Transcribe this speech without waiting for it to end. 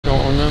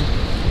calling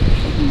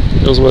them?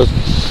 Deals with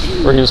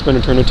where you're going to spend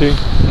eternity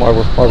while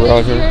we're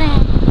out here.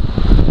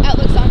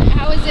 Outlooks on it.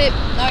 How is it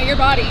not your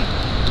body?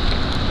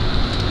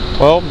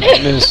 Well,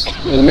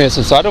 it's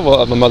inside of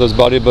a mother's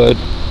body, but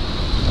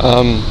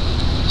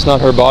it's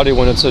not her body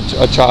when it's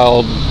a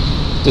child,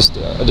 just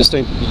a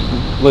distinct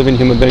living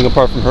human being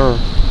apart from her.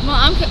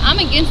 Well, I'm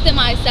against it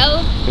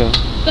myself. Yeah.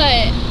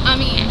 But I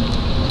mean,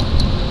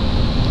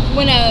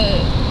 when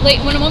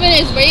a woman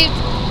is raped,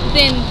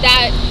 then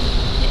that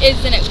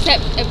is an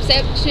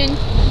exception.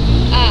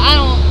 I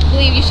don't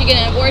believe you should get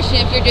an abortion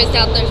if you're just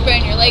out there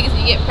spreading your legs and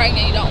you get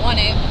pregnant, you don't want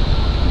it.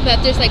 But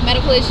if there's like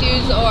medical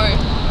issues or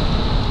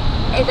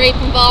a rape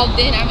involved,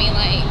 then I mean,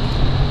 like.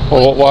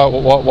 Well,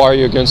 why are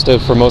you against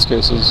it for most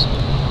cases?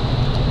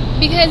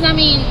 Because I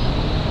mean,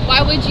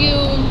 why would you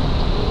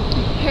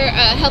hurt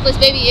a helpless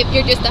baby if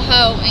you're just a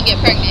hoe and get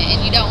pregnant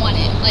and you don't want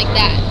it like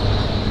that?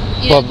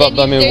 You know, but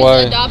I mean, there's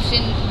why?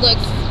 Adoption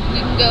looks,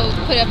 you can go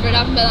put up for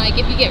adoption, but like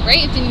if you get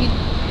raped and you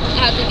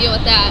have to deal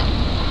with that,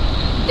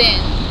 then.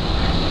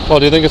 Well,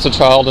 do you think it's a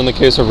child in the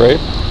case of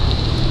rape?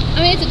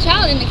 I mean, it's a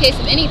child in the case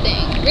of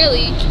anything,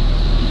 really.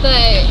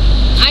 But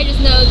I just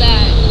know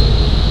that,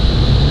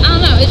 I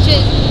don't know, it's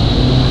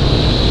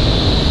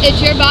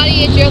your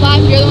body, it's your life,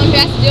 you're the one who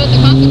has to deal with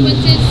the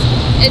consequences.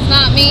 It's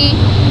not me.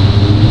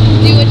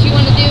 Do what you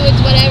want to do,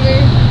 it's whatever.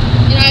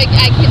 You know,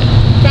 I can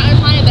frown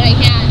upon it, but I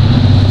can't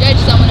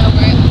judge someone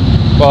over it.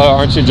 Well,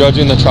 aren't you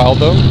judging the child,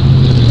 though?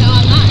 No,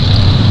 I'm not.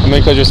 I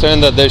mean, because you're saying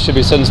that they should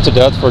be sentenced to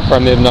death for a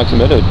crime they have not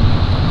committed.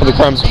 For the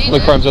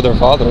crimes of their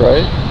father,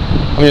 right?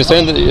 I mean, you're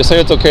saying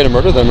it's okay to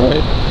murder them,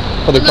 right?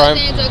 For the crime.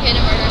 I'm not saying it's okay to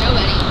murder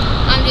nobody.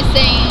 I'm just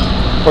saying.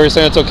 Or you're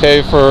saying it's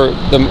okay for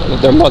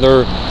their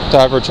mother to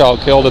have her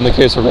child killed in the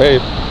case of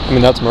rape. I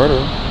mean, that's murder.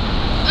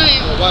 I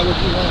mean, well, why would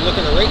you want to look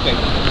at a rape baby?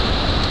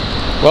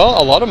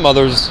 Well, a lot of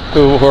mothers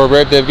who are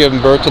raped, they've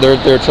given birth to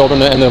their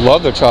children and they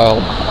love their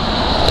child.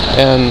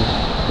 And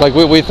like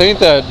we think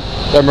that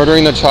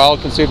murdering the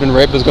child conceived in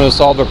rape is going to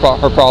solve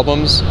her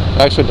problems. It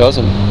actually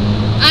doesn't.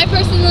 I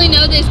personally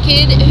know this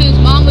kid whose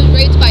mom was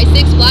raped by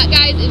 6 black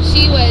guys, and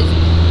she was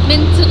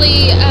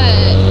mentally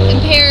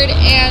impaired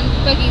and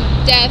fucking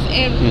deaf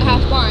and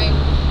half blind.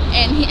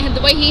 And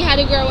the way he had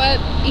to grow up,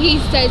 he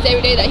says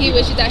every day that he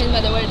wishes that his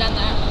mother would have done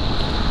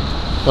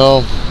that.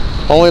 Well,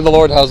 only the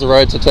Lord has the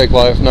right to take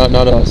life, not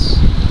us.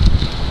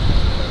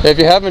 If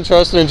you haven't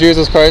trusted in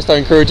Jesus Christ, I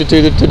encourage you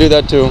to do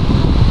that too.